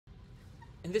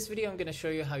In this video, I'm going to show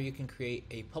you how you can create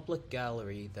a public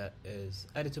gallery that is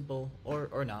editable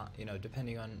or not,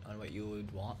 depending on what you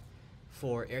would want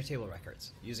for Airtable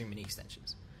records using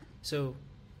miniExtensions. So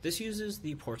this uses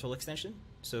the portal extension.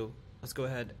 So let's go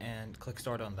ahead and click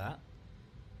start on that.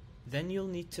 Then you'll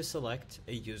need to select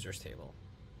a users table.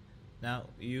 Now,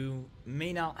 you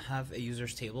may not have a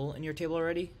users table in your table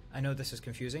already. I know this is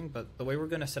confusing, but the way we're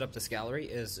going to set up this gallery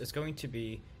is it's going to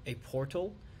be a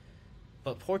portal.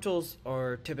 But portals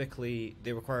are typically,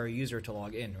 they require a user to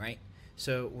log in, right?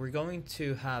 So we're going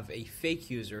to have a fake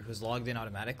user who's logged in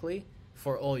automatically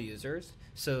for all users.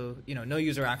 So, no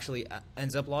user actually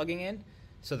ends up logging in,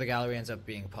 so the gallery ends up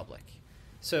being public.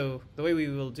 So the way we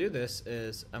will do this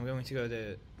is I'm going to go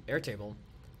to Airtable,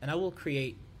 and I will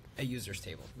create a users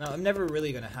table. Now, I'm never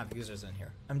really going to have users in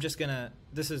here.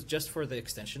 This is just for the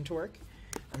extension to work.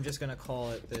 I'm just going to call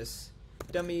it this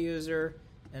dummy user,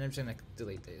 and I'm just going to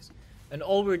delete these. And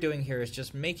all we're doing here is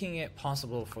just making it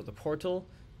possible for the portal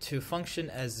to function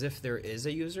as if there is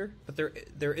a user, but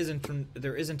there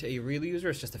isn't a real user,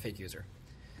 it's just a fake user.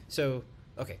 So,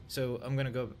 okay, so I'm going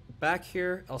to go back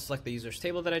here. I'll select the users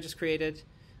table that I just created.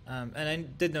 And I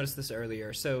did notice this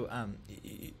earlier. So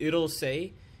it'll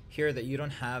say here that you don't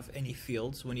have any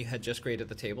fields when you had just created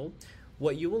the table.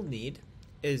 What you will need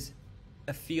is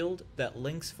a field that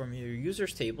links from your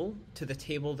users table to the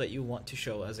table that you want to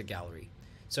show as a gallery.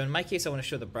 So in my case, I want to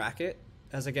show the bracket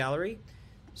as a gallery.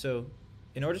 So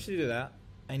in order to do that,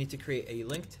 I need to create a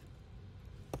linked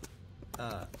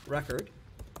record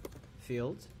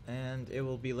field, and it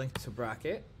will be linked to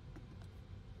bracket.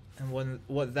 And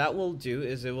what that will do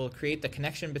is it will create the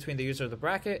connection between the user and the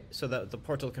bracket so that the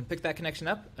portal can pick that connection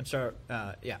up and start,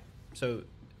 so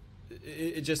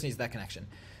it just needs that connection.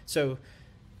 So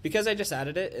because I just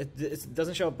added it, it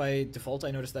doesn't show up by default.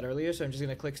 I noticed that earlier, so I'm just going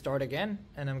to click start again,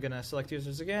 and I'm going to select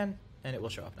users again, and it will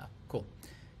show up now. Cool.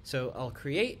 So I'll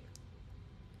create,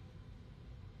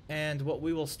 and what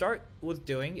we will start with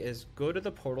doing is go to the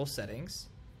portal settings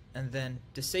and then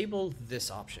disable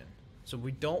this option. So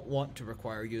we don't want to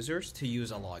require users to use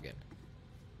a login.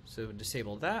 So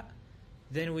disable that.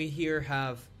 Then we here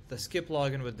have the skip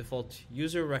login with default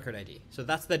user record ID. So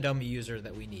that's the dummy user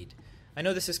that we need. I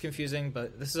know this is confusing,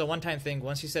 but this is a one-time thing.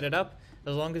 Once you set it up,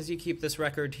 as long as you keep this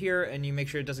record here and you make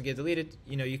sure it doesn't get deleted,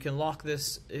 you can lock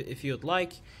this if you'd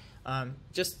like.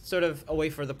 Just sort of a way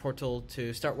for the portal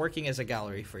to start working as a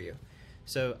gallery for you.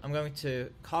 So I'm going to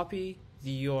copy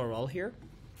the URL here,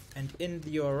 and in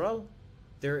the URL,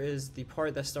 there is the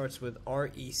part that starts with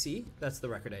REC. That's the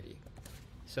record ID.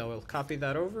 So I'll copy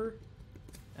that over,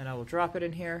 and I will drop it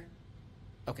in here.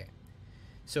 Okay.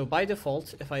 So by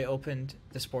default, if I opened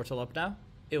this portal up now,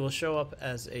 it will show up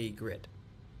as a grid.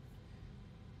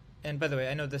 And by the way,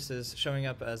 I know this is showing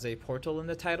up as a portal in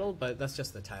the title, but that's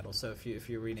just the title. So if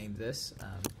you rename this,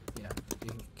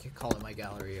 you can call it my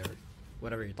gallery or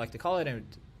whatever you'd like to call it, and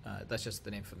that's just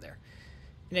the name from there.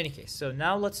 In any case, so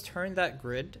now let's turn that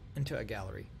grid into a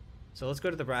gallery. So let's go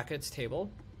to the brackets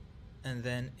table, and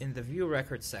then in the view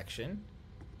records section,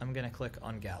 I'm going to click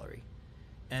on gallery.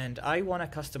 And I want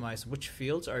to customize which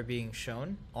fields are being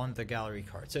shown on the gallery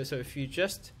card. So if you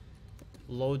just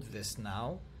load this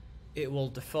now, it will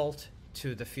default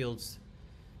to the fields.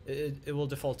 It will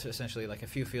default to essentially like a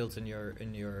few fields in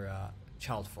your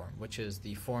child form, which is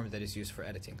the form that is used for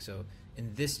editing. So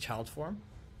in this child form,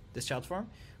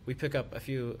 we pick up a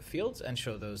few fields and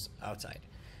show those outside.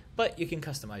 But you can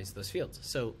customize those fields.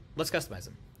 So let's customize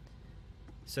them.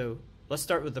 So let's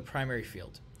start with the primary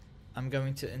field. I'm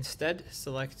going to instead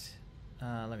select,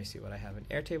 let me see what I have in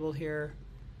Airtable here.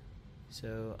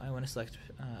 So I want to select,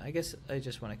 I guess I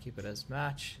just want to keep it as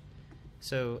match.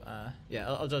 So yeah,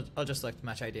 I'll just select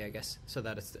match ID, I guess, so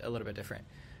that it's a little bit different.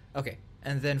 Okay,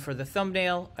 and then for the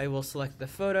thumbnail, I will select the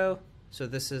photo. So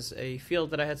this is a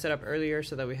field that I had set up earlier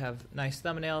so that we have nice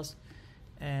thumbnails.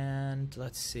 And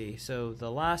let's see, so the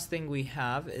last thing we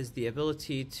have is the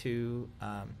ability to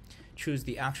choose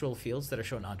the actual fields that are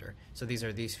shown under. So these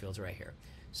are these fields right here.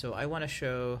 So I want to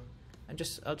show, I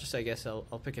guess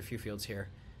I'll pick a few fields here.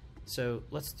 So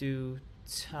let's do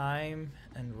time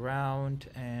and round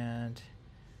and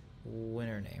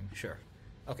winner name. Sure.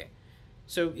 Okay.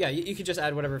 So yeah, you could just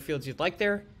add whatever fields you'd like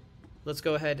there. Let's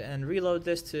go ahead and reload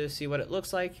this to see what it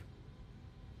looks like.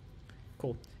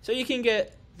 Cool. So you can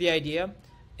get the idea.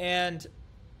 And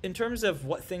in terms of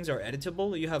what things are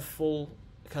editable, you have full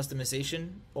customization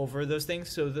over those things.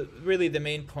 So really the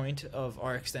main point of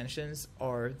our extensions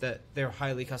are that they're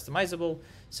highly customizable.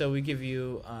 So we give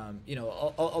you,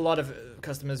 a lot of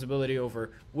customizability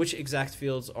over which exact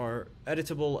fields are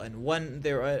editable and when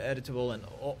they're editable and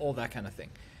all that kind of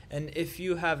thing. And if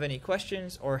you have any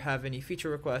questions or have any feature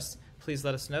requests, please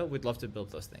let us know. We'd love to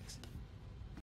build those things.